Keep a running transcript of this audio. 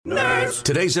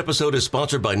Today's episode is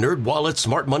sponsored by NerdWallet's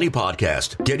Smart Money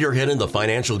Podcast. Get your head in the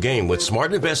financial game with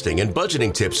smart investing and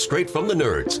budgeting tips straight from the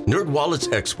nerds. NerdWallet's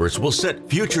experts will set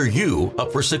future you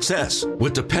up for success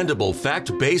with dependable,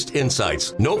 fact-based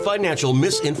insights. No financial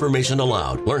misinformation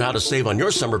allowed. Learn how to save on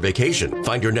your summer vacation,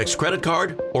 find your next credit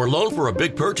card, or loan for a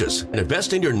big purchase, and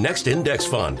invest in your next index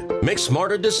fund. Make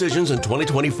smarter decisions in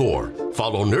 2024.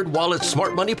 Follow NerdWallet's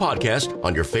Smart Money Podcast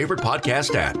on your favorite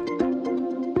podcast app.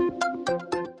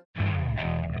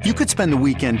 You could spend the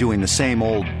weekend doing the same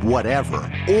old whatever,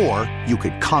 or you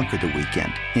could conquer the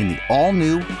weekend in the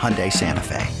all-new Hyundai Santa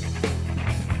Fe.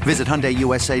 Visit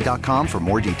HyundaiUSA.com for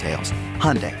more details.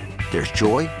 Hyundai, there's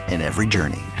joy in every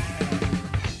journey.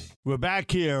 We're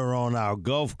back here on our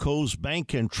Gulf Coast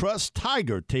Bank and Trust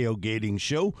Tiger Tailgating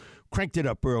Show. Cranked it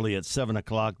up early at 7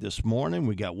 o'clock this morning.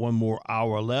 We got one more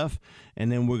hour left,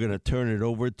 and then we're going to turn it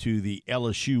over to the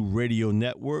LSU Radio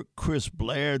Network. Chris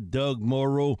Blair, Doug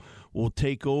Morrow will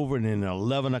take over in an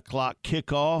 11 o'clock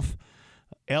kickoff.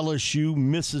 LSU,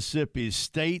 Mississippi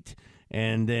State.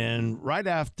 And then right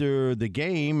after the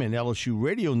game and LSU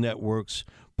Radio Network's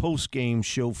post-game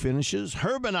show finishes,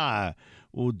 Herb and I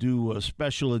will do a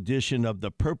special edition of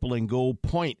the Purple and Gold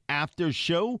Point After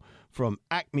Show from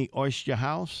Acme Oyster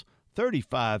House,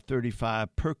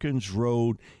 3535 Perkins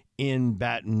Road in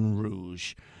Baton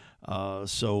Rouge.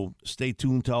 So stay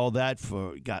tuned to all that.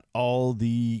 Got all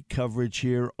the coverage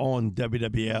here on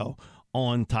WWL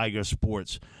on Tiger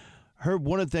Sports. Herb,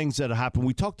 one of the things that happened,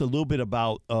 we talked a little bit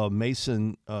about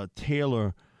Mason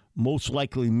Taylor most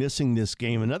likely missing this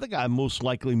game. Another guy most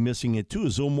likely missing it too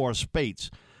is Omar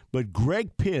Spates. But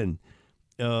Greg Penn,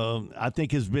 I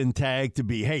think, has been tagged to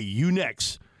be, hey, you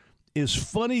next. It's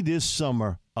funny this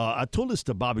summer. I told this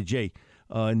to Bobby J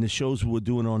in the shows we were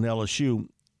doing on LSU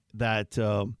that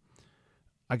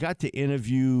I got to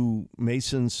interview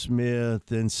Mason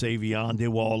Smith and Savion. They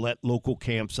were all at local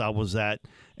camps I was at.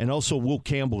 And also Will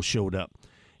Campbell showed up.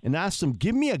 And asked them,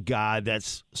 give me a guy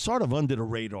that's sort of under the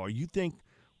radar you think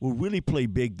will really play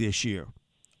big this year.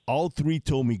 All three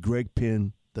told me Greg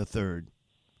Penn III.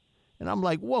 And I'm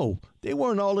like, whoa, they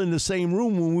weren't all in the same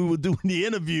room when we were doing the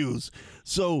interviews.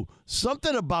 So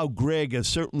something about Greg has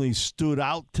certainly stood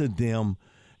out to them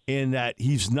in that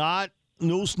he's not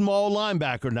no small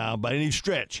linebacker now by any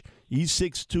stretch. He's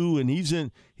 6'2",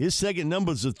 and his second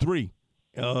number's a 3.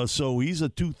 So he's a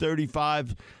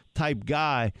 235 type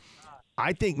guy.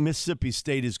 I think Mississippi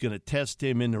State is going to test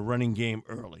him in the running game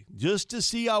early just to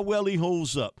see how well he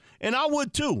holds up. And I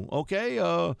would too,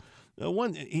 okay?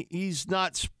 He's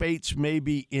not Spates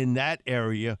maybe in that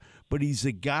area, but he's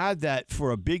a guy that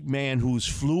for a big man who's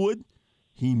fluid,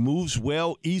 he moves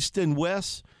well east and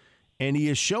west, and he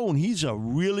has shown he's a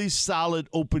really solid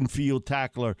open field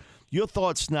tackler. Your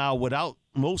thoughts now, without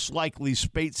most likely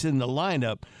Spates in the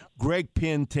lineup, Greg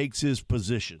Penn takes his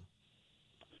position.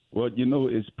 Well,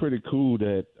 it's pretty cool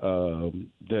that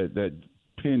that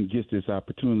Penn gets this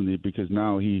opportunity because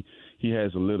now he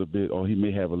has a little bit, or he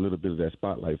may have a little bit of that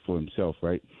spotlight for himself,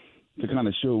 right? To kind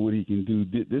of show what he can do.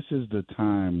 This is the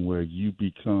time where you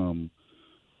become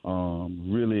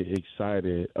really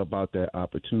excited about that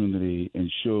opportunity and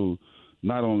show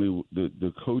not only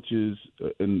the coaches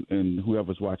and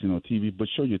whoever's watching on TV, but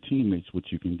show your teammates what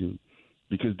you can do,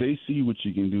 because they see what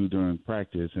you can do during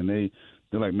practice, and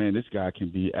they're like, man, this guy can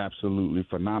be absolutely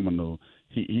phenomenal.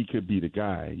 He could be the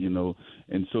guy,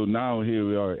 And so now here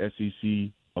we are,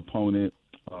 SEC opponent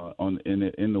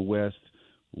in the West.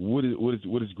 What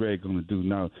is Greg going to do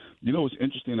now? What's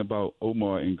interesting about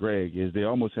Omar and Greg is they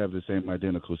almost have the same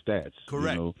identical stats.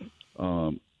 Correct.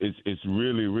 It's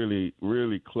really, really,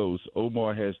 really close.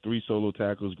 Omar has 3 solo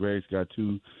tackles. Greg's got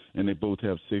 2, and they both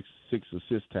have six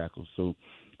assist tackles. So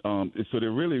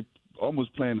they're really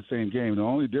almost playing the same game. The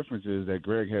only difference is that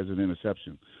Greg has an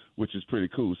interception, which is pretty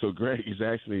cool. So Greg is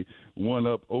actually one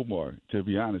up Omar, to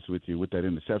be honest with you, with that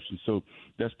interception. So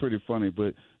that's pretty funny.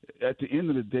 But at the end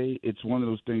of the day, it's one of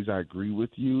those things I agree with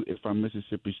you. If I'm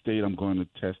Mississippi State, I'm going to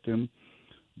test him.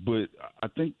 But I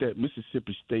think that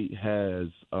Mississippi State has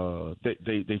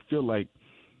they feel like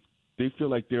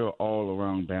they're an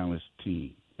all-around balanced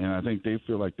team. And I think they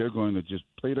feel like they're going to just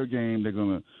play their game. They're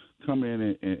going to come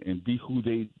in and be who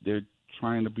they're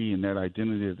trying to be, and that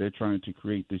identity that they're trying to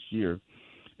create this year.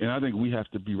 And I think we have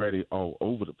to be ready all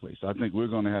over the place. I think we're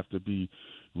going to have to be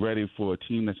ready for a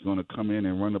team that's going to come in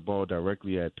and run the ball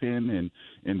directly at Penn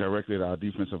and directly at our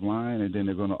defensive line, and then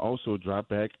they're going to also drop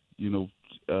back,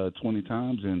 20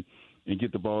 times and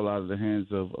get the ball out of the hands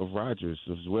of Rodgers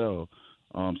as well.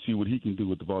 See what he can do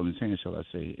with the ball in his hand, shall I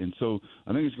say. And so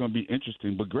I think it's going to be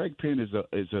interesting. But Greg Penn is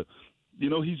a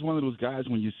he's one of those guys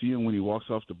when you see him when he walks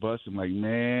off the bus, I'm like,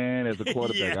 man, as a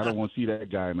quarterback, I don't want to see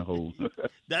that guy in the hole.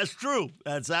 That's true.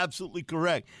 That's absolutely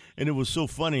correct. And it was so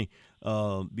funny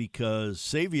because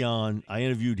Savion, I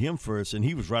interviewed him first, and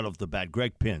he was right off the bat,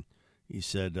 Greg Penn. He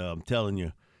said, I'm telling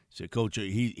you, he said, Coach,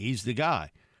 he's the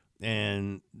guy.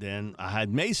 And then I had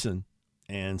Mason.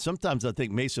 And sometimes I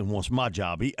think Mason wants my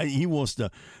job. He wants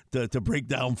to break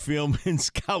down film and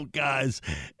scout guys.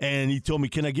 And he told me,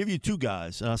 can I give you two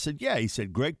guys? And I said, yeah. He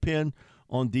said, Greg Penn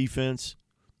on defense.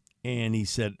 And he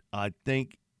said, I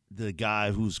think the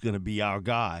guy who's going to be our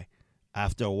guy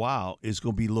after a while is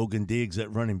going to be Logan Diggs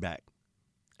at running back.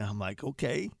 And I'm like,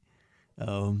 okay.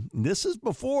 This is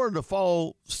before the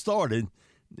fall started.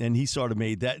 And he sort of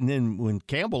made that. And then when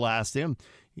Campbell asked him,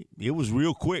 it was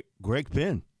real quick, Greg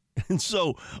Penn. And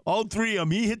so all three of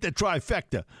them, he hit the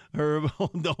trifecta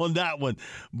on that one.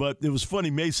 But it was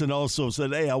funny. Mason also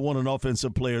said, hey, I want an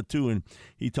offensive player too. And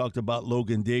he talked about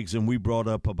Logan Diggs, and we brought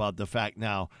up about the fact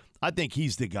now, I think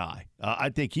he's the guy. I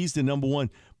think he's the number one.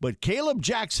 But Kaleb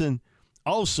Jackson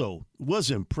also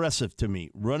was impressive to me,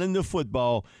 running the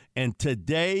football. And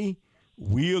today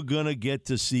we are going to get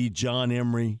to see John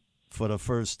Emery for the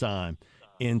first time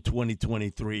in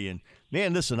 2023. And,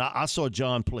 man, listen, I saw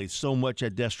John play so much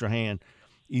at Destrehan.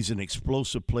 He's an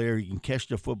explosive player. He can catch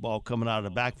the football coming out of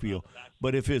the backfield.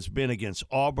 But if it's been against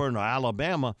Auburn or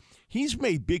Alabama, he's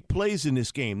made big plays in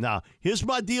this game. Now, here's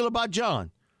my deal about John.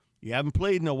 You haven't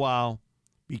played in a while.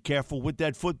 Be careful with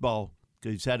that football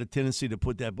because he's had a tendency to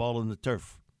put that ball in the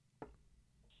turf.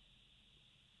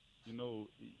 You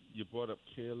brought up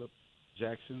Kaleb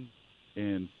Jackson,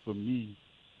 and for me,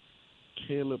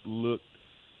 Kaleb looked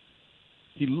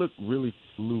really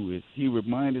fluid. He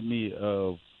reminded me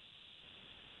of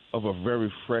a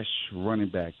very fresh running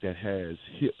back that has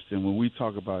hips. And when we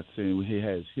talk about saying he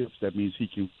has hips, that means he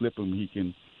can flip them, he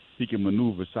can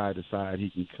maneuver side to side, he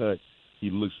can cut, he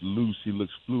looks loose, he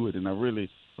looks fluid, and I really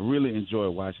enjoy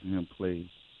watching him play.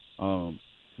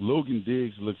 Logan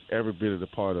Diggs looks every bit of the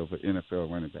part of an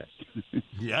NFL running back.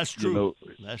 Yeah, that's true.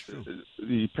 That's true.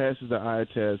 He passes the eye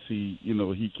test.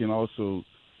 He can also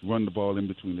run the ball in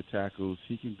between the tackles.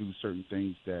 He can do certain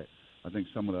things that I think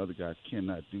some of the other guys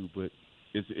cannot do. But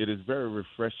it is very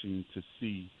refreshing to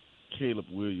see Kaleb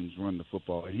Williams run the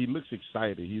football. And he looks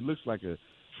excited. He looks like a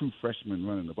true freshman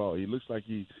running the ball. He looks like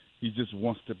he just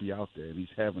wants to be out there and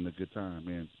he's having a good time.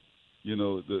 And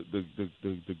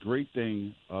the great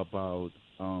thing about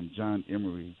John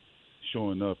Emery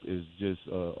showing up is just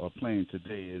playing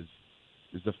today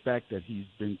is the fact that he's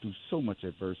been through so much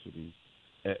adversity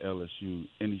at LSU,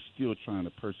 and he's still trying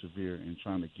to persevere and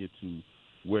trying to get to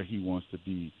where he wants to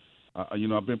be.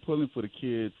 I've been pulling for the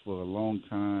kid for a long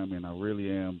time, and I really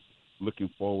am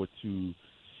looking forward to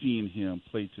seeing him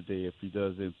play today if he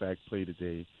does, in fact, play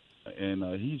today. And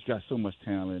he's got so much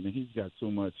talent, and he's got so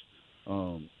much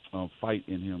fight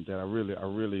in him that I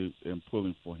really am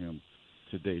pulling for him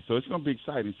today. So it's going to be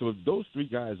exciting. So if those three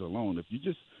guys alone, if you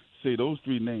just say those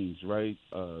three names, right,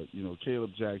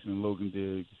 Kaleb Jackson, Logan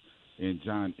Diggs, and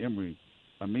John Emery,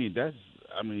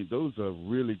 those are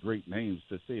really great names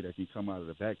to say that can come out of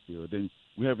the backfield. Then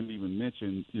we haven't even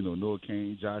mentioned, Noah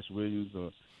Cain, Josh Williams,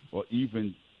 or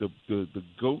even the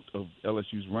GOAT of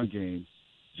LSU's run game,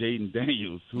 Jaden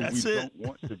Daniels, who don't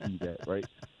want to be that, right?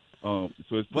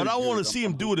 But I want to see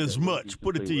him do it as much.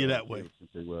 Put it to you that way.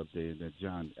 That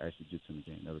John actually gets in the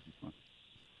game. That'll be fun.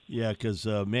 Yeah, because,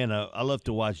 I love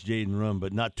to watch Jaden run,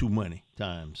 but not too many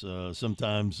times.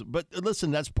 Sometimes. But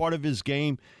listen, that's part of his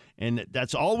game, and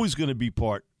that's always going to be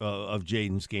part of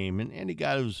Jaden's game. And any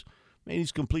guy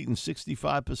he's completing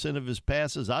 65% of his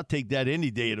passes. I'll take that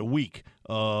any day of the week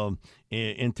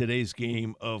in today's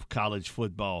game of college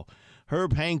football.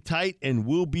 Herb, hang tight, and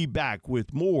we'll be back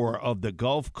with more of the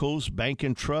Gulf Coast Bank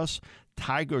and Trust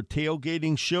Tiger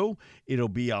Tailgating Show. It'll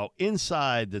be our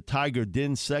Inside the Tiger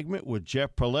Den segment with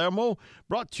Jeff Palermo,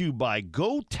 brought to you by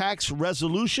Go Tax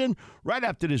Resolution, right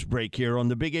after this break here on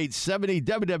the Big 870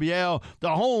 WWL, the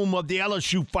home of the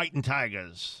LSU Fighting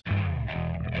Tigers.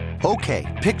 Okay,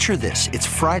 picture this. It's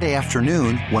Friday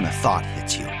afternoon when a thought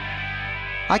hits you.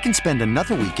 I can spend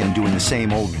another weekend doing the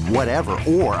same old whatever,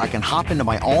 or I can hop into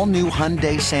my all-new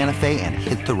Hyundai Santa Fe and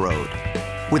hit the road.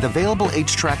 With available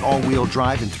H-Track all-wheel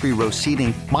drive and 3-row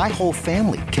seating, my whole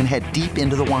family can head deep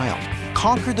into the wild.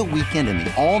 Conquer the weekend in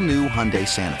the all-new Hyundai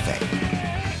Santa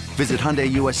Fe. Visit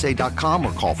HyundaiUSA.com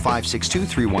or call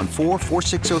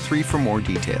 562-314-4603 for more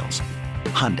details.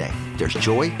 Hyundai, there's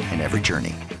joy in every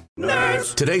journey.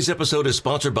 Nerds! Today's episode is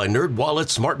sponsored by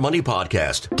NerdWallet's Smart Money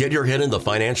Podcast. Get your head in the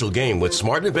financial game with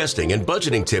smart investing and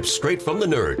budgeting tips straight from the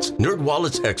nerds.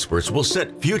 NerdWallet's experts will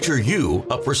set future you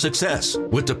up for success.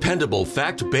 With dependable,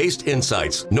 fact-based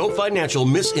insights, no financial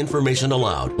misinformation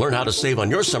allowed. Learn how to save on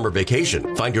your summer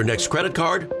vacation, find your next credit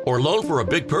card, or loan for a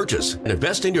big purchase, and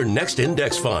invest in your next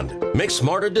index fund. Make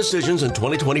smarter decisions in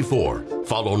 2024.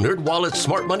 Follow NerdWallet's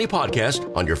Smart Money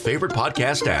Podcast on your favorite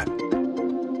podcast app.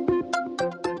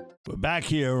 Back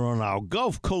here on our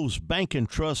Gulf Coast Bank and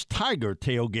Trust Tiger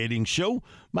Tailgating Show,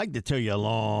 Mike Detillier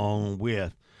along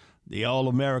with the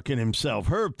All-American himself,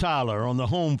 Herb Tyler, on the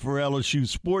home for LSU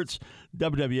Sports,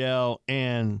 WWL,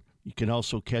 and you can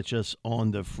also catch us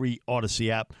on the free Odyssey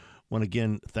app. Want to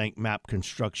again thank Map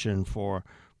Construction for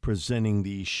presenting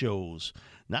these shows.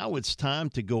 Now it's time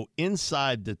to go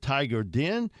inside the Tiger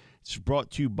Den. It's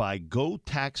brought to you by Go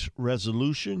Tax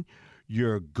Resolution,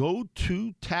 your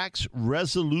go-to tax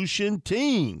resolution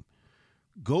team.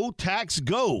 Go Tax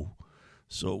Go.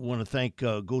 So I want to thank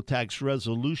Go Tax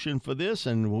Resolution for this.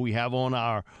 And we have on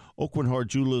our Oakland Heart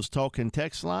Jewelers talking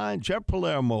text line, Jeff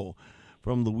Palermo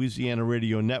from Louisiana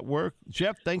Radio Network.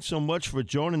 Jeff, thanks so much for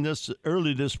joining us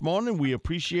early this morning. We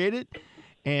appreciate it.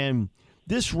 And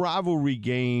this rivalry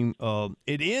game,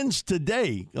 it ends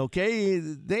today, okay?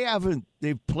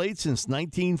 They've played since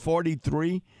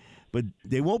 1943. But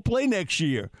they won't play next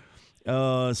year.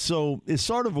 So it's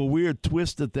sort of a weird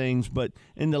twist of things. But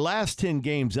in the last 10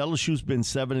 games, LSU's been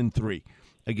 7-3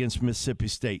 against Mississippi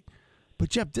State. But,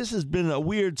 Jeff, this has been a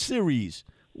weird series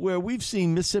where we've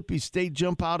seen Mississippi State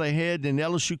jump out ahead and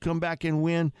LSU come back and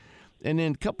win. And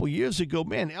then a couple years ago,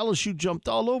 man, LSU jumped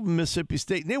all over Mississippi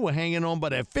State. And they were hanging on by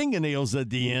their fingernails at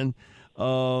the end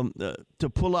to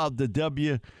pull out the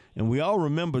W. And we all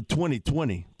remember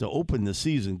 2020 to open the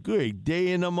season. Good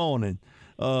day in the morning.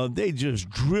 They just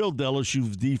drilled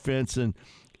LSU's defense, and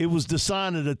it was the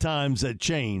sign of the times that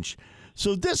changed.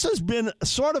 So this has been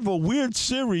sort of a weird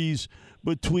series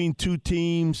between two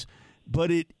teams,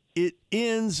 but it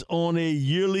ends on a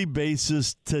yearly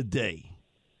basis today.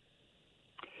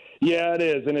 Yeah, it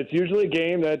is, and it's usually a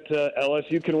game that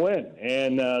LSU can win.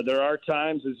 And there are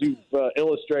times, as you've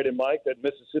illustrated, Mike, that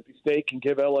Mississippi State can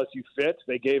give LSU fits.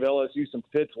 They gave LSU some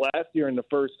fits last year in the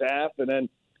first half, and then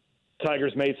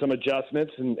Tigers made some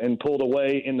adjustments and pulled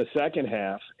away in the second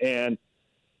half. And,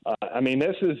 I mean,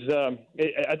 this is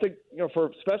I think,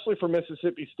 especially for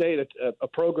Mississippi State, a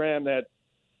program that,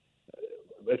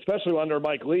 especially under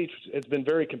Mike Leach, it's been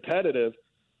very competitive.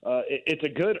 It's a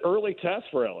good early test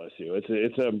for LSU.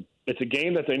 It's a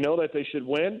game that they know that they should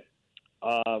win,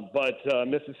 but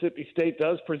Mississippi State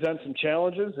does present some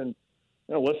challenges. And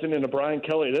listening to Brian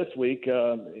Kelly this week,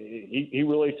 he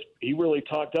really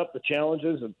talked up the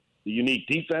challenges of the unique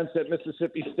defense that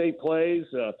Mississippi State plays,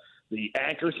 the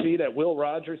accuracy that Will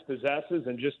Rogers possesses,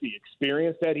 and just the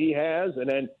experience that he has. And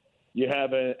then you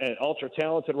have an ultra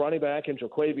talented running back in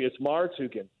Jaquavius Marks who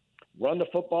can run the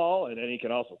football, and then he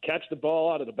can also catch the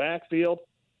ball out of the backfield.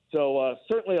 So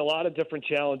certainly a lot of different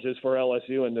challenges for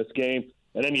LSU in this game.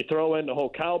 And then you throw in the whole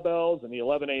cowbells and the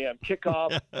 11 a.m.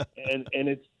 kickoff, and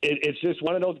it's just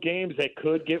one of those games that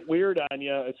could get weird on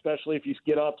you, especially if you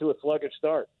get off to a sluggish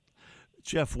start.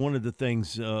 Jeff, one of the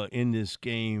things in this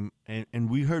game, and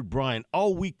we heard Brian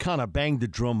all week kind of bang the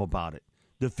drum about it,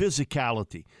 the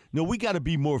physicality. No, we got to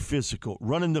be more physical,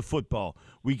 running the football.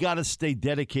 We got to stay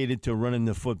dedicated to running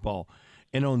the football.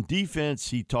 And on defense,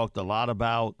 he talked a lot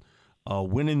about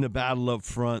winning the battle up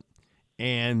front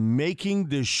and making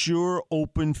the sure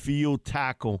open field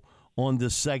tackle on the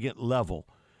second level.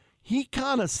 He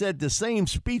kind of said the same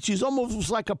speech. He's almost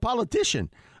like a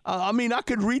politician. I mean, I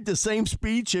could read the same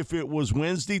speech if it was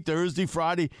Wednesday, Thursday,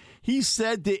 Friday. He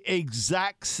said the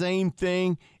exact same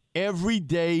thing every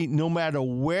day, no matter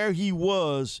where he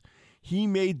was. He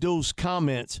made those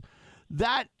comments.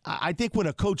 That, I think when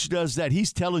a coach does that,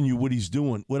 he's telling you what he's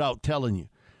doing without telling you,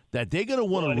 that they're going to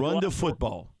want to run the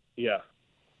football. Yeah.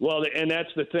 Well, and that's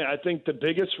the thing. I think the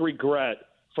biggest regret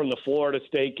from the Florida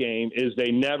State game is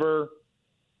they never –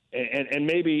 and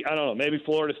maybe, I don't know, maybe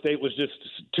Florida State was just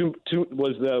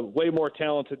was the way more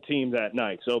talented team that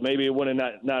night. So maybe it would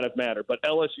not have mattered. But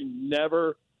LSU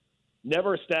never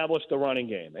established the running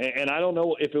game. And I don't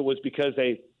know if it was because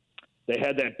they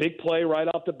had that big play right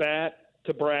off the bat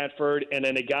to Bradford, and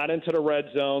then they got into the red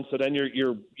zone. So then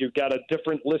you've got a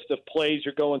different list of plays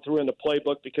you're going through in the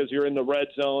playbook because you're in the red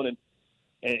zone. And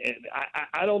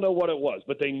I don't know what it was,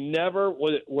 but they never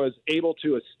was able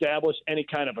to establish any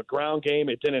kind of a ground game.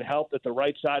 It didn't help that the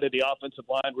right side of the offensive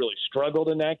line really struggled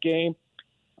in that game.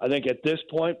 I think at this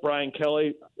point, Brian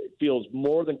Kelly feels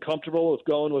more than comfortable with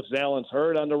going with Zalance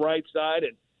Hurd on the right side.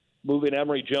 moving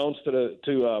Emery Jones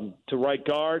to right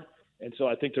guard. And so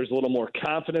I think there's a little more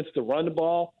confidence to run the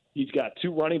ball. He's got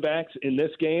two running backs in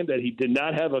this game that he did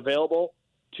not have available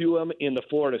to him in the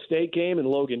Florida State game, and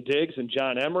Logan Diggs and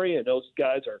John Emery, and those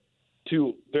guys are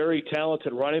two very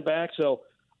talented running backs. So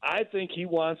I think he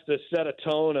wants to set a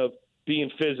tone of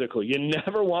being physical. You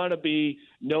never want to be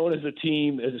known as a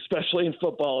team, especially in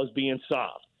football, as being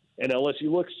soft. And LSU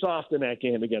looked soft in that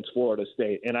game against Florida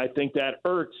State, and I think that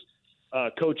hurts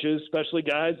coaches, especially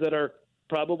guys that are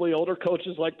probably older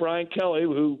coaches like Brian Kelly,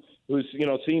 who's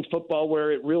seen football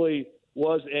where it really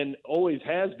was and always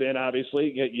has been.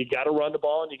 Obviously, you got to run the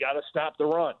ball and you got to stop the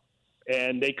run,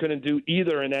 and they couldn't do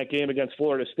either in that game against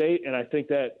Florida State. And I think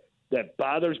that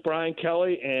bothers Brian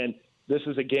Kelly. And this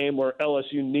is a game where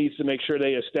LSU needs to make sure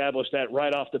they establish that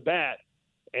right off the bat,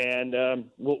 and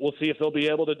we'll see if they'll be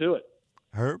able to do it.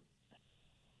 Herb,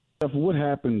 what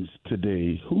happens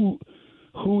today? Who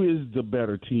is the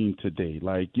better team today?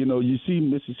 You see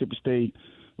Mississippi State,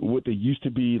 what they used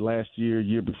to be last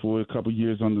year before, a couple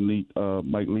years underneath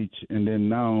Mike Leach, and then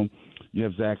now you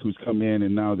have Zach who's come in,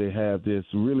 and now they have this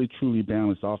really, truly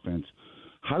balanced offense.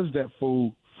 How does that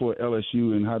fold for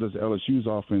LSU, and how does LSU's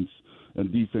offense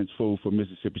and defense fold for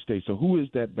Mississippi State? So who is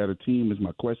that better team is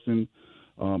my question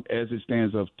as it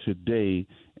stands up today,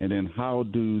 and then how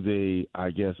do they,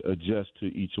 adjust to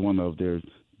each one of their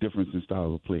difference in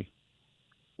style of play?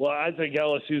 Well, I think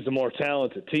LSU's a more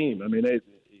talented team. I mean,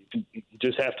 you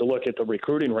just have to look at the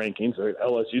recruiting rankings.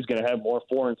 LSU's going to have more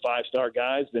 4- and 5-star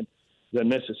guys than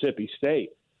Mississippi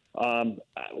State.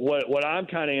 What I'm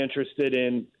kind of interested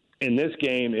in this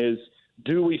game is,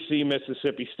 do we see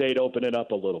Mississippi State open it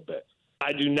up a little bit?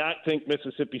 I do not think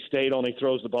Mississippi State only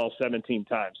throws the ball 17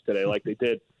 times today like they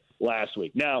did last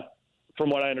week. Now, from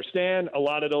what I understand, a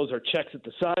lot of those are checks at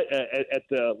the side, at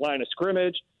the line of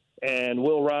scrimmage, and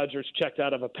Will Rogers checked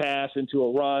out of a pass into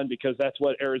a run because that's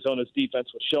what Arizona's defense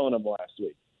was showing them last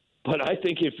week. But I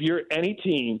think if you're any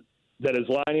team that is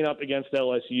lining up against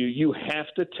LSU, you have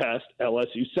to test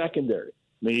LSU secondary.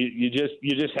 I mean, you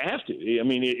just have to. I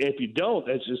mean, if you don't,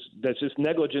 that's just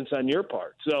negligence on your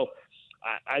part. So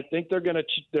I think they're going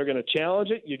to challenge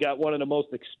it. You got one of the most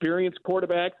experienced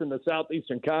quarterbacks in the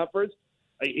Southeastern Conference.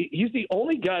 He's the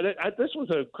only guy this was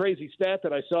a crazy stat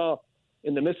that I saw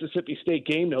in the Mississippi State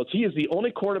game notes. He is the only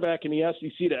quarterback in the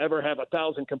SEC to ever have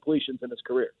 1,000 completions in his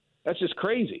career. That's just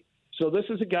crazy. So this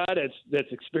is a guy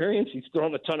that's experienced. He's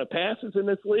thrown a ton of passes in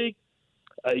this league.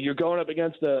 You're going up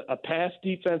against a pass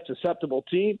defense susceptible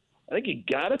team. I think you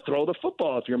got to throw the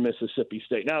football if you're Mississippi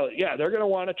State. Now, yeah, they're going to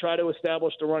want to try to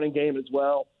establish the running game as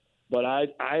well, but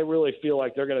I really feel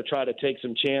like they're going to try to take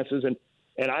some chances, and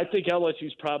I think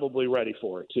LSU's probably ready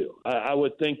for it too. I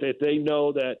would think that they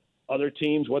know that other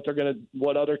teams, what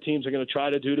other teams are going to try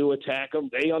to do to attack them.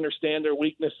 They understand their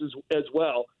weaknesses as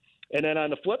well. And then on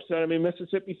the flip side, I mean,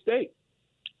 Mississippi State,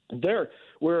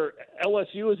 where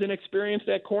LSU is inexperienced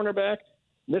at cornerback,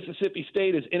 Mississippi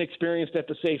State is inexperienced at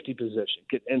the safety position.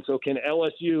 And so can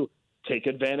LSU take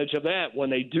advantage of that when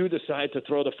they do decide to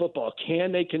throw the football?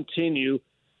 Can they continue,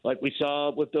 like we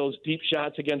saw with those deep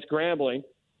shots against Grambling,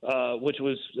 which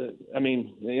was,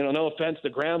 no offense to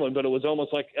Grambling, but it was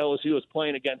almost like LSU was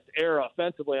playing against air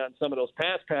offensively on some of those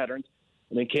pass patterns.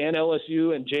 I mean, can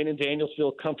LSU and Jaden Daniels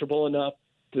feel comfortable enough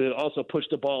to also push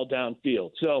the ball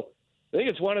downfield? So I think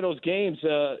it's one of those games,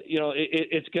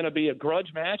 it's going to be a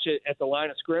grudge match at the line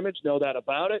of scrimmage, no doubt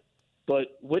about it.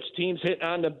 But which team's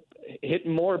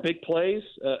hitting more big plays,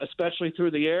 especially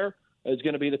through the air, is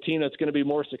going to be the team that's going to be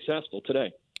more successful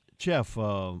today. Jeff,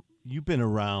 you've been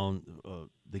around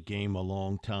the game a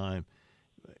long time.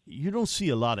 You don't see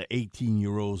a lot of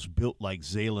 18-year-olds built like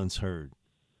Zalen's Hurd.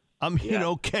 I mean,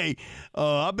 okay,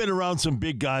 I've been around some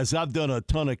big guys. I've done a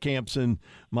ton of camps in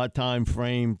my time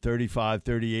frame, 35,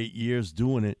 38 years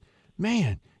doing it.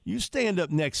 Man, you stand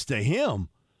up next to him.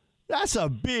 That's a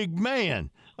big man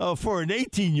for an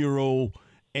 18-year-old,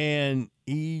 and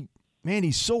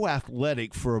he's so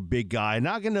athletic for a big guy. And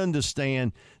I can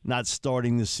understand not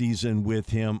starting the season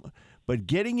with him, but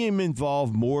getting him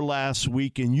involved more last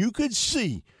week, and you could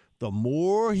see the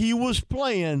more he was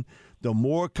playing, the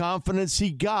more confidence he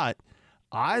got.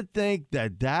 I think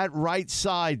that right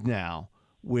side now,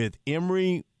 with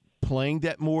Emery playing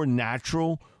that more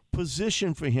natural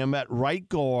position for him at right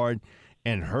guard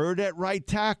and Hurd at right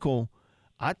tackle,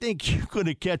 I think you're going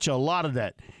to catch a lot of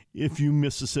that if you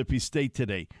Mississippi State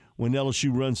today when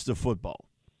LSU runs the football.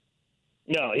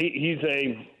 No, he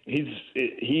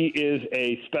is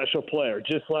a special player,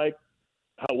 just like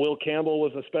how Will Campbell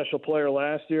was a special player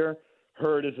last year.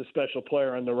 Hurd is a special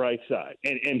player on the right side.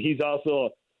 And he's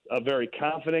also a very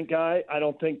confident guy. I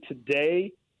don't think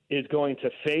today is going to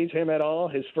phase him at all.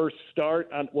 His first start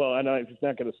on, well, I know he's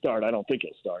not going to start. I don't think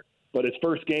he'll start. But his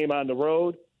first game on the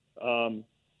road,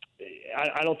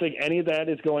 I don't think any of that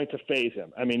is going to phase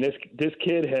him. I mean, this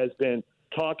kid has been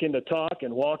talking the talk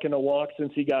and walking the walk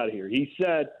since he got here. He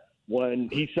said when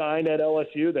he signed at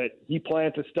LSU that he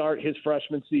planned to start his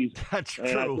freshman season. That's and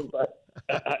true.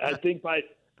 I think by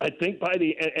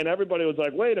the and everybody was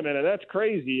like, wait a minute, that's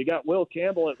crazy. You got Will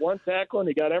Campbell at one tackle and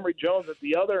you got Emery Jones at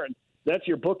the other, and that's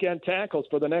your bookend tackles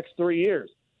for the next 3 years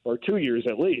or 2 years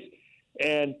at least.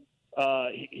 And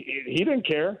he didn't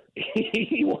care.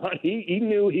 He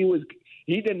knew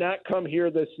he did not come here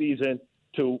this season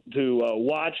to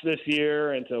watch this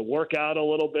year and to work out a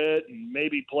little bit and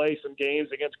maybe play some games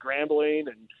against Grambling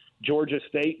and Georgia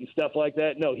State and stuff like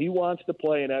that. No, he wants to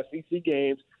play in SEC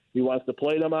games. He wants to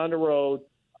play them on the road.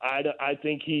 I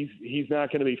think he's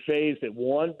not going to be phased at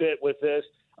one bit with this.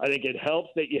 I think it helps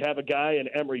that you have a guy in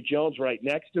Emery Jones right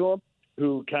next to him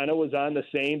who kind of was on the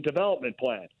same development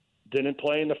plan. Didn't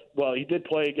play he did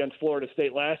play against Florida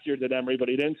State last year, did Emery, but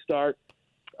he didn't start.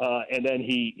 And then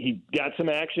he got some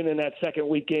action in that second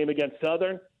week game against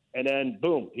Southern, and then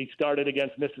boom, he started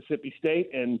against Mississippi State,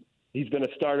 and he's been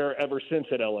a starter ever since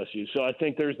at LSU. So I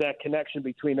think there's that connection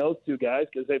between those two guys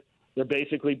because they're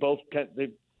basically both.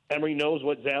 Emery knows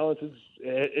what Zalance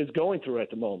is going through at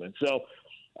the moment. So,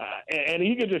 and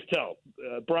you can just tell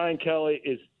Brian Kelly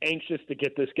is anxious to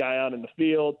get this guy out in the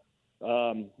field.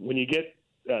 When you get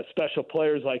special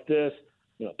players like this,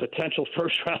 potential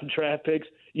first-round draft picks,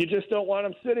 you just don't want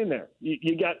them sitting there.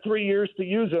 You got 3 years to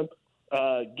use them.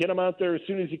 Get them out there as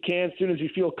soon as you can, as soon as you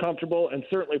feel comfortable, and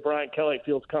certainly Brian Kelly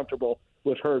feels comfortable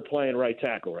with Hurd playing right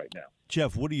tackle right now.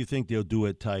 Jeff, what do you think they'll do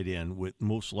at tight end with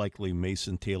most likely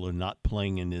Mason Taylor not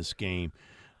playing in this game?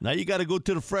 Now you got to go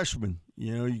to the freshman.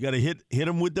 You got to hit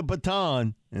him with the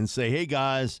baton and say, hey,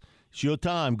 guys, it's your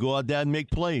time. Go out there and make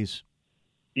plays.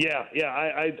 Yeah,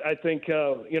 I think,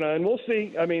 and we'll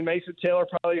see. I mean, Mason Taylor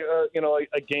probably,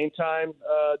 a game time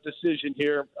decision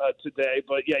here today.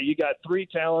 But, yeah, you got three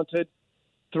talented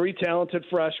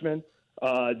freshmen.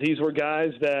 These were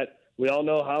guys that we all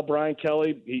know how Brian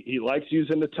Kelly, he likes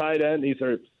using the tight end. These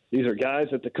are guys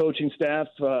that the coaching staff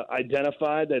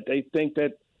identified that they think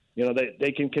that,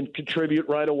 they can contribute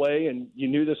right away. And you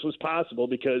knew this was possible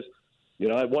because,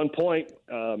 at one point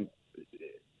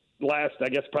last, I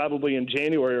guess probably in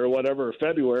January or whatever, or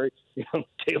February,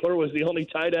 Taylor was the only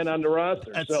tight end on the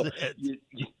roster. So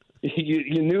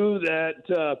you knew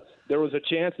that there was a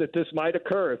chance that this might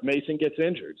occur if Mason gets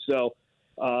injured. So,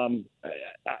 and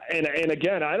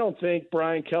again, I don't think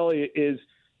Brian Kelly is,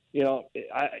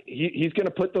 he's going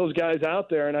to put those guys out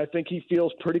there, and I think he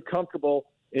feels pretty comfortable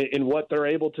in what they're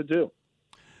able to do.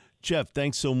 Jeff,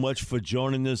 thanks so much for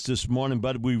joining us this morning,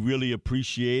 bud. We really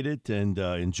appreciate it and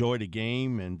enjoy the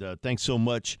game. And thanks so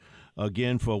much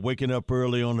again for waking up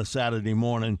early on a Saturday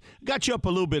morning. Got you up a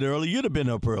little bit early. You'd have been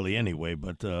up early anyway,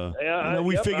 but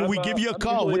we figured we'd give you a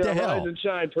call. What the hell? Rise and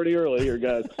shine pretty early here,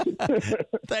 guys.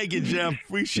 Thank you, Jeff.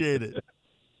 Appreciate it.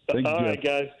 All right,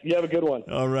 guys. You have a good one.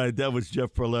 All right. That was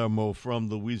Jeff Palermo from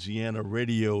Louisiana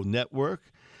Radio Network.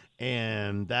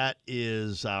 And that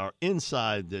is our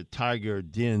Inside the Tiger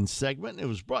Den segment. It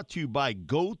was brought to you by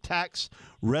Go Tax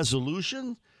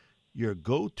Resolution, your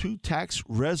go-to tax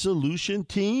resolution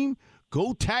team.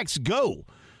 Go Tax Go.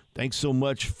 Thanks so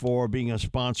much for being a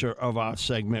sponsor of our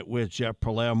segment with Jeff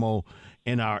Palermo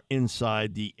and our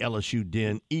Inside the LSU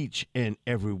Den each and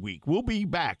every week. We'll be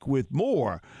back with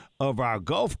more of our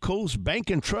Gulf Coast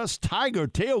Bank and Trust Tiger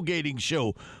Tailgating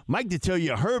Show. Mike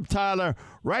Detillier, Herb Tyler,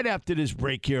 right after this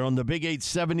break here on the Big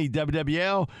 870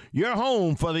 WWL, your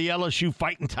home for the LSU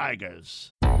Fighting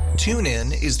Tigers.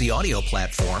 TuneIn is the audio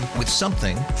platform with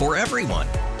something for everyone.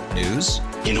 News.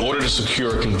 In order to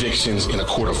secure convictions in a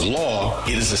court of law,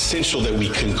 it is essential that we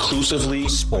conclusively.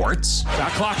 Sports.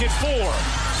 Got clock at 4.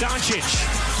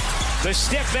 Doncic. The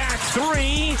step back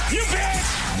 3. You bet.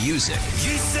 Music.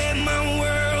 You set my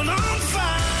world on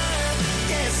fire.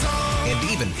 Yes, and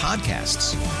even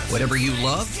podcasts. Whatever you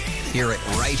love, hear it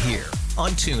right here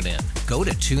on TuneIn. Go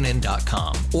to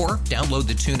TuneIn.com or download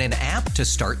the TuneIn app to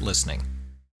start listening.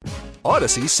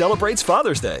 Odyssey celebrates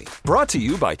Father's Day, brought to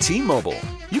you by T-Mobile.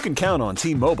 You can count on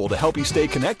T-Mobile to help you stay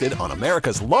connected on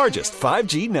America's largest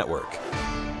 5G network.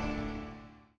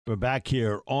 We're back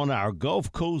here on our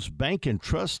Gulf Coast Bank and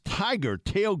Trust Tiger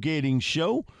Tailgating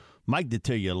Show. Mike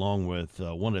Detillier along with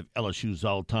one of LSU's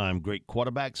all-time great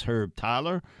quarterbacks, Herb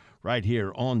Tyler, right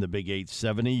here on the Big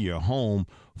 870, your home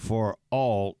for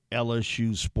all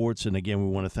LSU sports. And again, we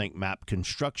want to thank MAP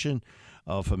Construction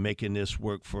for making this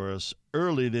work for us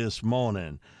early this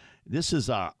morning. This is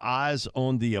our Eyes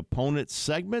on the Opponent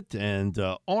segment, and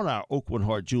on our Oakland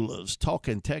Heart Jewelers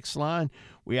Talking Text line,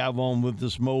 we have on with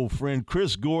us my old friend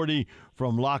Chris Gordy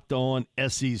from Locked On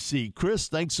SEC. Chris,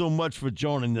 thanks so much for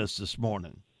joining us this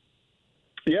morning.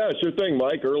 Yeah, sure thing,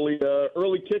 Mike. Early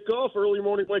kickoff, early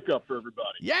morning wake up for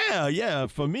everybody. Yeah,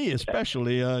 for me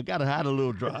especially. Got to have a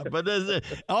little drive, but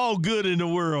all good in the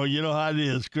world. You know how it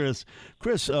is, Chris.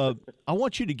 Chris, I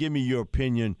want you to give me your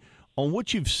opinion on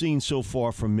what you've seen so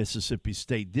far from Mississippi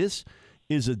State. This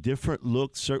is a different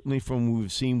look, certainly from what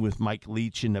we've seen with Mike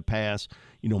Leach in the past.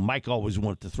 You know, Mike always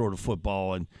wanted to throw the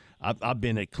football, and I've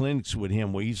been at clinics with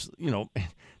him where he's,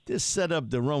 just set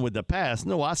up the run with the pass.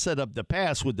 No, I set up the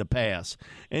pass with the pass.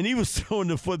 And he was throwing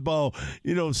the football,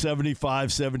 75,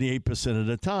 78% of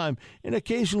the time, and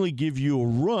occasionally give you a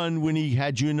run when he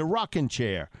had you in the rocking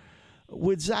chair.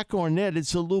 With Zach Arnett,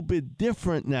 it's a little bit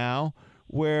different now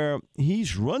where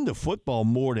he's run the football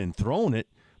more than thrown it.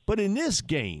 But in this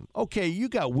game, okay, you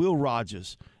got Will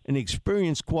Rogers, an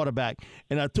experienced quarterback,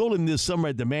 and I told him this summer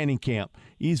at the Manning camp,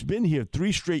 he's been here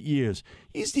 3 straight years.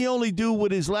 He's the only dude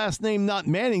with his last name not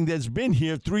Manning that's been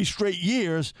here 3 straight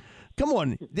years. Come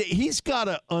on, he's got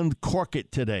to uncork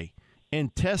it today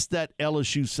and test that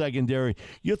LSU secondary.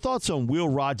 Your thoughts on Will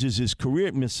Rogers' career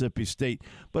at Mississippi State,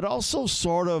 but also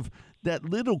sort of that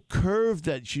little curve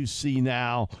that you see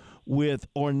now with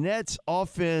Arnett's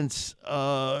offense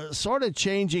sort of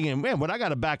changing. And, man, when I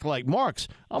got a back like Marks,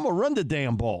 I'm going to run the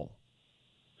damn ball.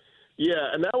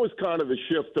 Yeah, and that was kind of the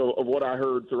shift of what I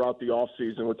heard throughout the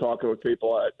offseason with talking with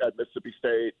people at Mississippi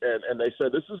State, and they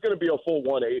said this is going to be a full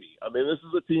 180. I mean, this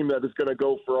is a team that is going to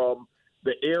go from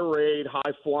the air raid,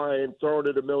 high-flying, throwing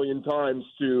it a million times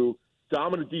to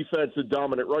dominant defense and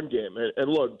dominant run game.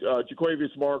 And look,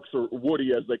 Jaquavius Marks, or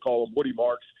Woody as they call him, Woody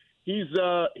Marks, he's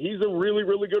a really,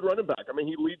 really good running back. I mean,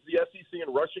 he leads the SEC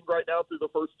in rushing right now through the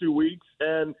first 2 weeks.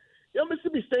 And,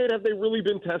 Mississippi State, have they really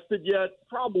been tested yet?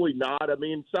 Probably not. I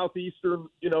mean, Southeastern,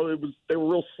 they were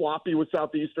real sloppy with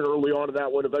Southeastern early on in that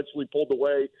one, eventually pulled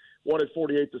away, won at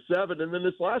 48-7. And then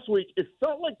this last week, it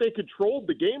felt like they controlled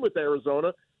the game with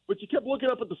Arizona, but you kept looking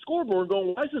up at the scoreboard and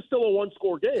going, why is this still a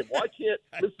one-score game? Why can't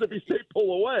Mississippi State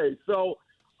pull away? So,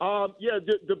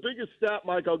 the biggest stat,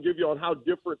 Mike, I'll give you on how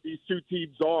different these two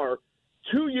teams are.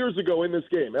 2 years ago in this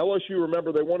game, LSU,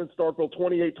 remember, they won in Starkville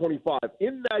 28-25.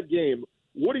 In that game,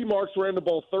 Woody Marks ran the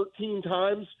ball 13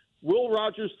 times. Will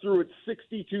Rogers threw it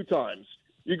 62 times.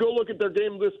 You go look at their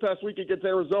game this past week against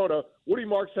Arizona, Woody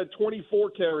Marks had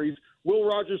 24 carries. Will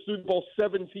Rogers threw the ball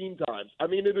 17 times. I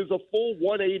mean, it is a full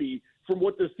 180 from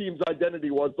what this team's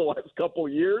identity was the last couple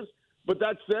of years. But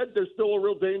that said, they're still a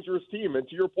real dangerous team. And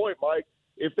to your point, Mike,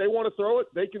 if they want to throw it,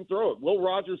 they can throw it. Will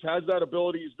Rogers has that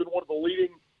ability. He's been one of the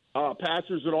leading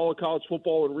passers in all of college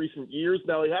football in recent years.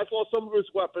 Now, he has lost some of his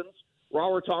weapons.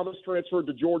 Robert Thomas transferred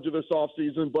to Georgia this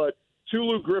offseason, but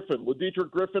Tulu Griffin, Ledietrich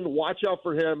Griffin, watch out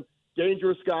for him.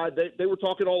 Dangerous guy. They were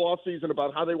talking all offseason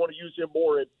about how they want to use him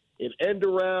more in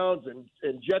end-arounds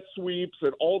and jet sweeps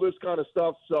and all this kind of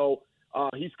stuff. So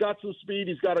he's got some speed.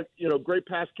 He's got great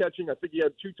pass catching. I think he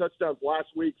had 2 touchdowns last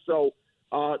week. So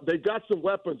they've got some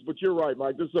weapons, but you're right,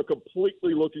 Mike. This is a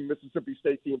completely looking Mississippi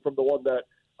State team from the one that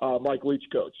Mike Leach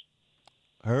coached.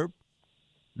 Herb?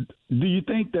 Do you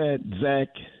think that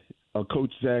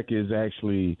Coach Zach is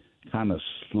actually kind of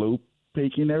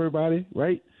slow-pacing everybody,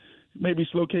 right? Maybe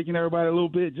slow-caking everybody a little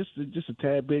bit, just a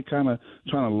tad bit, kind of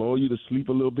trying to lull you to sleep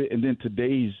a little bit. And then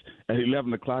today's at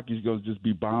 11 o'clock, he's going to just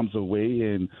be bombs away.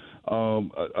 And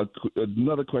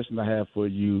another question I have for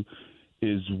you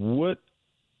is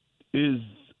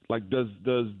does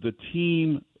the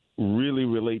team really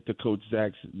relate to Coach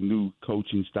Zach's new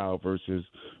coaching style versus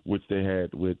which they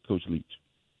had with Coach Leach?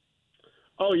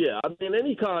 Oh, yeah. I mean,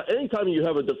 anytime you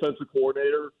have a defensive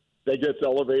coordinator that gets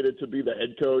elevated to be the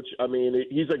head coach, I mean,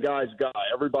 he's a guy's guy.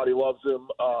 Everybody loves him.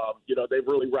 They've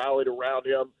really rallied around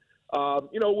him.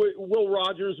 Will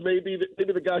Rogers, maybe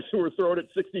the guys who are throwing it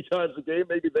 60 times a game,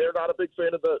 maybe they're not a big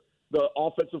fan of the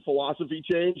offensive philosophy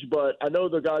change, but I know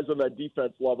the guys on that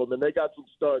defense love him, and they got some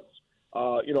studs,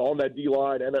 on that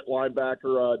D-line and at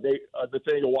linebacker,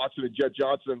 Nathaniel Watson and Jet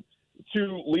Johnson,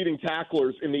 2 leading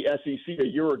tacklers in the SEC a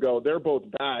year ago. They're both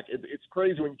back. It's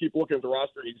crazy when you keep looking at the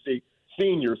roster and you see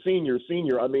senior.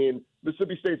 I mean,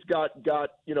 Mississippi State's got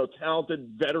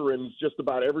talented veterans just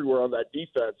about everywhere on that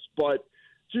defense. But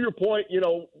to your point,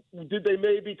 did they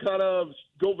maybe kind of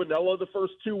go vanilla the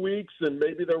first 2 weeks and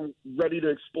maybe they're ready to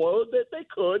explode? They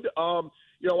could.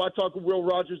 I talked with Will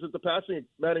Rogers at the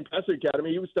Manning Passing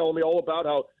Academy. He was telling me all about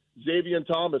how Xavier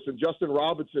Thomas and Justin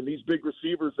Robinson, these big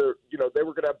receivers, they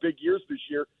were going to have big years this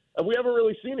year, and we haven't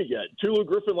really seen it yet. Tulu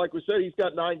Griffin, like we said, he's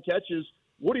got 9 catches.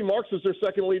 Woody Marks is their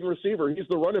second leading receiver. He's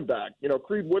the running back.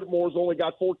 Creed Whitmore's only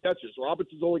got 4 catches.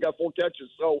 Robinson's only got 4 catches.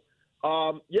 So,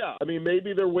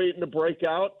 maybe they're waiting to break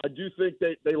out. I do think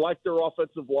they like their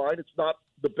offensive line. It's not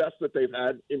the best that they've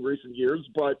had in recent years,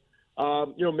 but,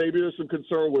 maybe there's some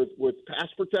concern with pass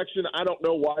protection. I don't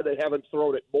know why they haven't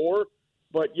thrown it more.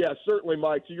 But, yeah, certainly,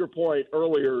 Mike, to your point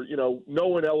earlier,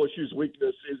 knowing LSU's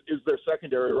weakness is their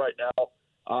secondary right now.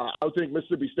 I would think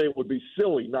Mississippi State would be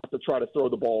silly not to try to throw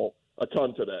the ball a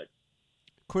ton today.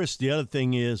 Chris, the other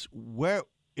thing is, where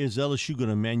is LSU going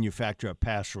to manufacture a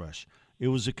pass rush? It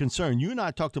was a concern. You and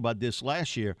I talked about this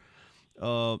last year.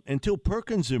 Until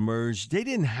Perkins emerged, they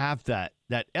didn't have that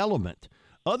element.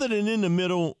 Other than in the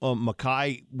middle,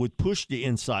 Mackay would push the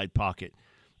inside pocket.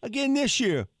 Again, this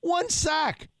year, 1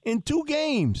 sack in 2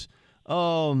 games.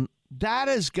 That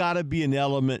has got to be an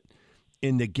element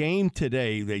in the game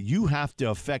today that you have to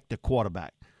affect the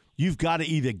quarterback. You've got to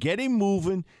either get him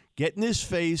moving, get in his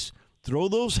face, throw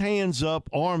those hands up,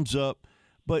 arms up,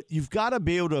 but you've got to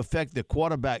be able to affect the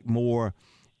quarterback more.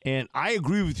 And I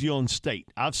agree with you on State.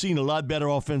 I've seen a lot better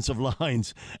offensive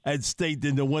lines at State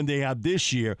than the one they have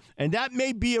this year. And that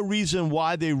may be a reason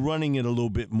why they're running it a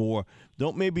little bit more.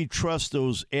 Don't maybe trust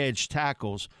those edge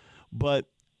tackles. But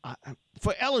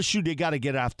for LSU, they got to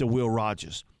get after Will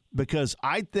Rogers, because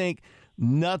I think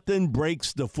nothing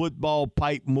breaks the football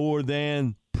pipe more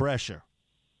than pressure.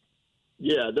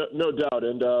 Yeah, no doubt.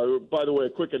 And by the way, a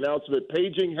quick announcement.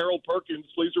 Paging Harold Perkins,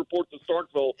 please report to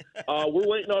Starkville. We're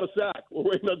waiting on a sack.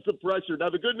 We're waiting on some pressure. Now,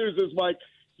 the good news is, Mike,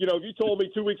 if you told me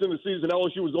 2 weeks in the season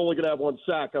LSU was only going to have 1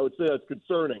 sack, I would say that's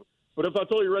concerning. But if I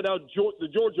told you right now the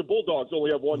Georgia Bulldogs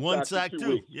only have one sack in 2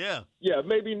 weeks. Yeah,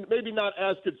 maybe not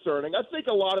as concerning. I think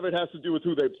a lot of it has to do with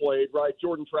who they played, right?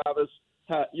 Jordan Travis,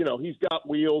 he's got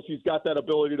wheels. He's got that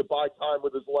ability to buy time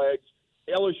with his legs.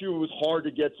 LSU was hard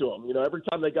to get to him. Every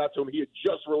time they got to him, he had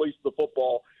just released the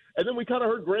football. And then we kind of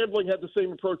heard Grambling had the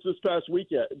same approach this past week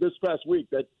that,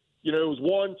 it was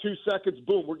 1-2 seconds,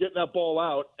 boom, we're getting that ball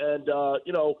out. And,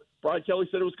 Brian Kelly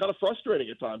said it was kind of frustrating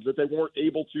at times that they weren't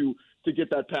able to get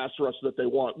that pass rush that they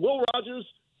want. Will Rogers,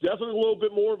 definitely a little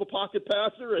bit more of a pocket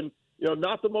passer and,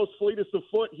 not the most fleetest of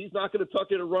foot. He's not going to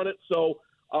tuck in and run it. So,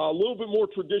 a little bit more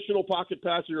traditional pocket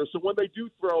passer. So when they do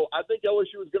throw, I think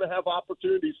LSU is going to have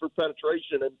opportunities for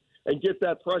penetration and get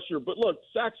that pressure. But look,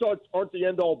 sacks aren't the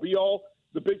end-all, be-all.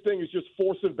 The big thing is just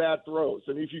forcing bad throws.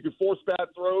 And if you can force bad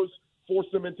throws, force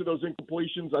them into those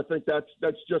incompletions, I think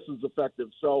that's just as effective.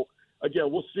 So, again,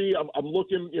 we'll see. I'm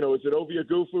looking, is it Ovia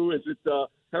Gufu? Is it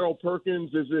Harold Perkins?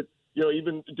 Is it,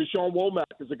 even Deshaun Womack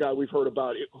is a guy we've heard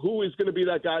about. Who is going to be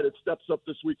that guy that steps up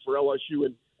this week for LSU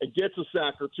and gets a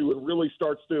sack or two and really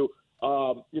starts to,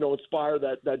 inspire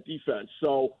that defense.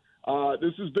 So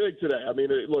this is big today. I mean,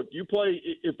 look, you play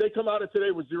 – if they come out of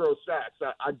today with 0 sacks,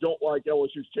 I don't like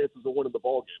LSU's chances of winning the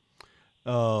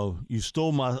ballgame. You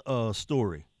stole my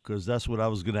story, because that's what I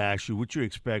was going to ask you. What you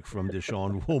expect from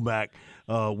Deshaun Womack?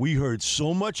 We heard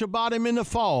so much about him in the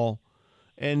fall,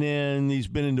 and then he's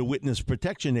been in the Witness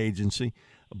Protection Agency.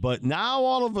 But now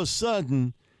all of a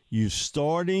sudden – you're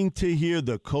starting to hear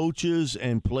the coaches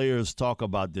and players talk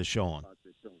about Deshaun.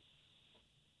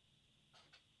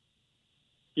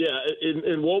 Yeah,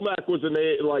 and Womack was a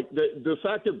name, like the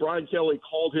fact that Brian Kelly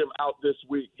called him out this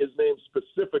week, his name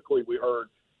specifically, we heard,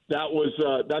 that was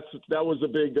a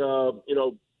big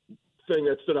thing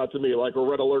that stood out to me, like a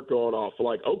red alert going off.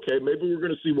 Like, okay, maybe we're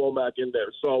going to see Womack in there.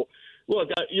 So, look,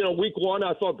 week 1,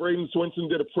 I thought Braden Swinson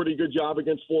did a pretty good job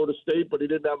against Florida State, but he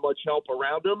didn't have much help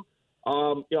around him.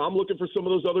 I'm looking for some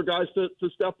of those other guys to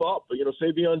step up.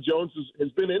 Savion Jones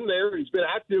has been in there. He's been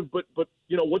active, but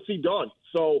what's he done?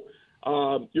 So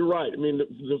you're right. I mean,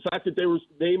 the fact that they were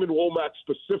naming Womack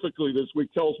specifically this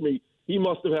week tells me he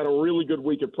must have had a really good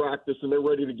week of practice, and they're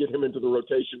ready to get him into the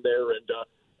rotation there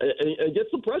and get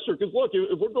some pressure. Because, look,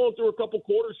 if we're going through a couple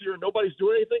quarters here and nobody's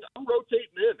doing anything, I'm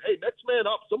rotating in. Hey, next man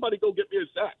up. Somebody go get me a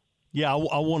sack. Yeah,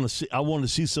 I want to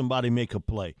see somebody make a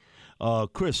play.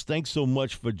 Chris, thanks so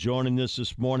much for joining us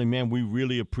this morning, man. We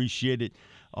really appreciate it.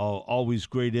 Always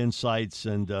great insights,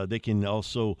 and they can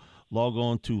also log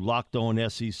on to Locked On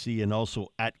SEC and also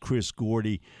at Chris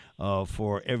Gordy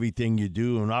for everything you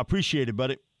do. And I appreciate it,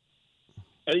 buddy.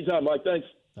 Anytime, Mike. Thanks.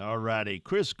 All righty.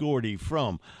 Chris Gordy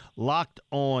from Locked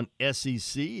On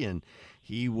SEC, and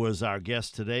he was our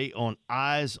guest today on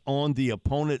Eyes on the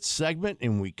Opponent segment.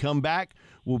 And we come back,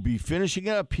 we'll be finishing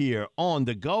up here on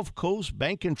the Gulf Coast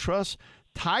Bank and Trust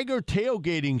Tiger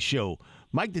Tailgating Show.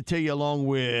 Mike Detillier along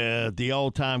with the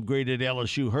all-time great at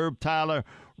LSU, Herb Tyler,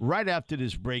 right after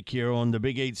this break here on the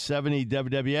Big 870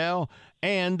 WWL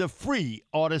and the free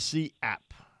Odyssey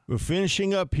app. We're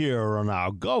finishing up here on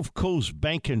our Gulf Coast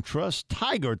Bank and Trust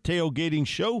Tiger Tailgating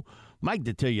Show. Mike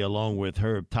Detillier along with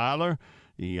Herb Tyler.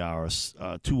 Our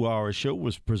 2-hour show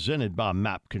was presented by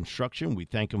MAP Construction. We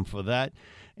thank them for that.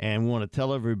 And we want to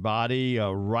tell everybody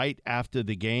right after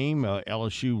the game,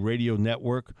 LSU Radio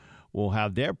Network will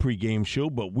have their pregame show,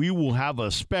 but we will have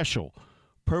a special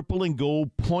Purple and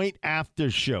Gold Point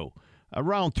After show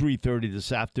around 3:30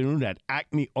 this afternoon at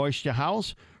Acme Oyster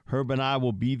House. Herb and I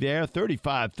will be there,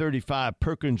 3535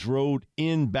 Perkins Road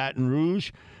in Baton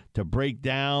Rouge, to break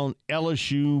down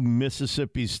LSU,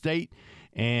 Mississippi State.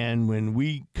 And when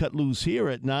we cut loose here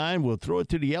at 9, we'll throw it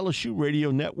to the LSU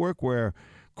Radio Network where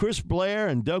Chris Blair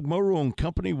and Doug Morrow and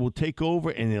company will take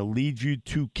over, and they'll lead you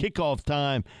to kickoff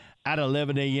time at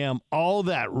 11 a.m. All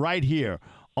that right here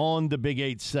on the Big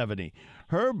 870.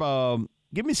 Herb,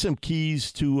 give me some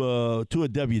keys to a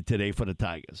W today for the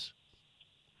Tigers.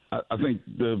 I think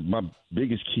my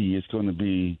biggest key is going to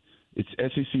be it's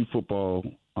SEC football.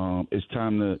 It's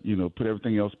time to put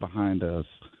everything else behind us.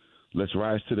 Let's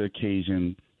rise to the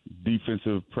occasion.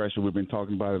 Defensive pressure, we've been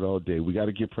talking about it all day. We got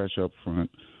to get pressure up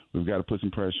front. We've got to put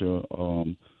some pressure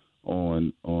on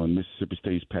Mississippi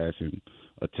State's passing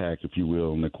attack, if you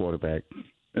will, on the quarterback.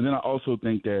 And then I also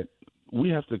think that we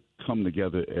have to come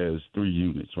together as 3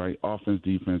 units, right? Offense,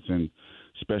 defense, and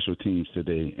special teams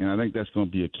today. And I think that's going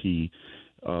to be a key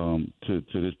to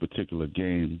this particular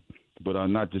game. But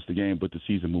not just the game, but the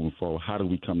season moving forward. How do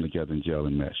we come together and gel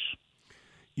and mesh?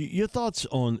 Your thoughts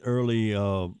on early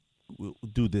we'll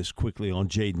do this quickly on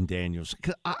Jaden Daniels.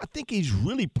 I think he's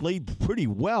really played pretty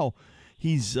well.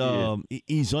 He's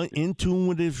in tune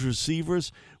with his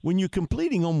receivers. When you're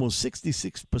completing almost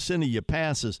 66% of your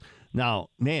passes, now,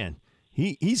 man,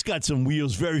 he's got some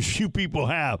wheels very few people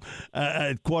have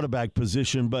at quarterback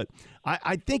position. But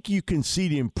I think you can see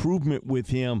the improvement with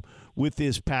him with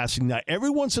his passing. Now, every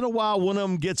once in a while, one of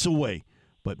them gets away.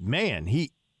 But, man,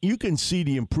 you can see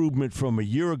the improvement from a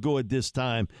year ago at this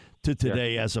time to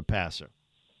today as a passer.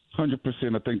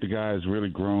 100%. I think the guy has really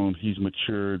grown. He's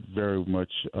matured very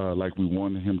much like we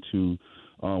wanted him to.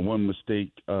 One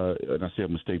mistake, and I say a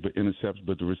mistake, but intercepts,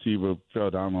 but the receiver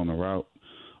fell down on the route.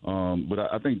 But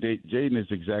I think Jaden is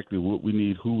exactly what we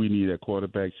need, who we need at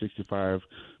quarterback,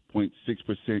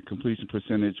 65.6% completion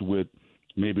percentage with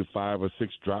maybe 5 or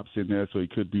 6 drops in there, so he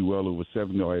could be well over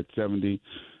 70 or at 70.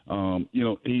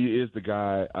 He is the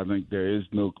guy. I think there is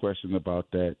no question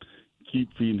about that.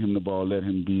 Keep feeding him the ball. Let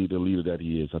him be the leader that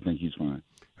he is. I think he's fine.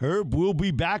 Herb, we'll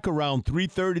be back around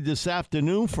 3:30 this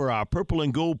afternoon for our Purple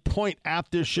and Gold Point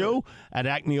After show at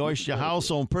Acme Oyster House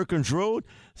on Perkins Road.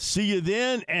 See you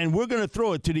then, and we're going to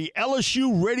throw it to the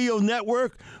LSU Radio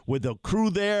Network with the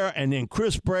crew there, and then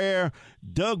Chris Blair,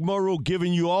 Doug Morrow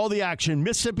giving you all the action.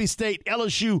 Mississippi State,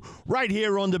 LSU, right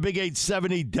here on the Big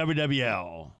 870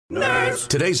 WWL. Nerds.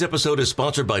 Today's episode is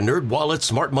sponsored by NerdWallet's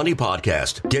Smart Money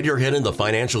Podcast. Get your head in the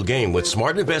financial game with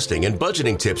smart investing and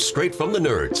budgeting tips straight from the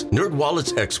nerds.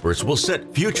 NerdWallet's experts will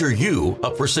set future you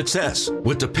up for success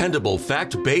with dependable,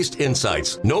 fact-based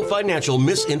insights. No financial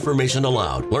misinformation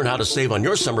allowed. Learn how to save on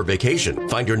your summer vacation,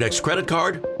 find your next credit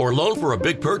card or loan for a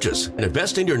big purchase, and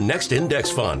invest in your next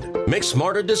index fund. Make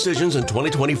smarter decisions in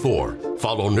 2024.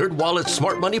 Follow NerdWallet's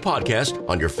Smart Money Podcast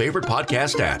on your favorite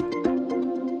podcast app.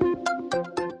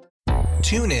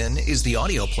 TuneIn is the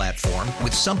audio platform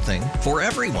with something for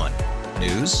everyone.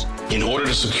 News. In order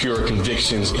to secure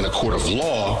convictions in a court of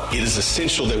law, it is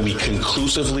essential that we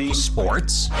conclusively.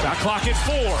 Sports. Shot clock at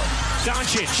 4.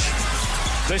 Doncic.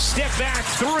 The step back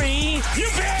 3. You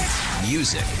bet.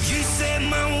 Music. You set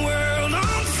my world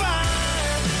on fire.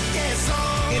 Yes,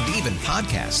 and even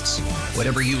podcasts.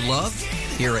 Whatever you love,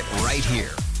 hear it right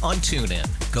here on TuneIn.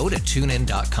 Go to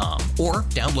TuneIn.com or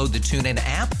download the TuneIn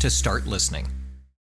app to start listening.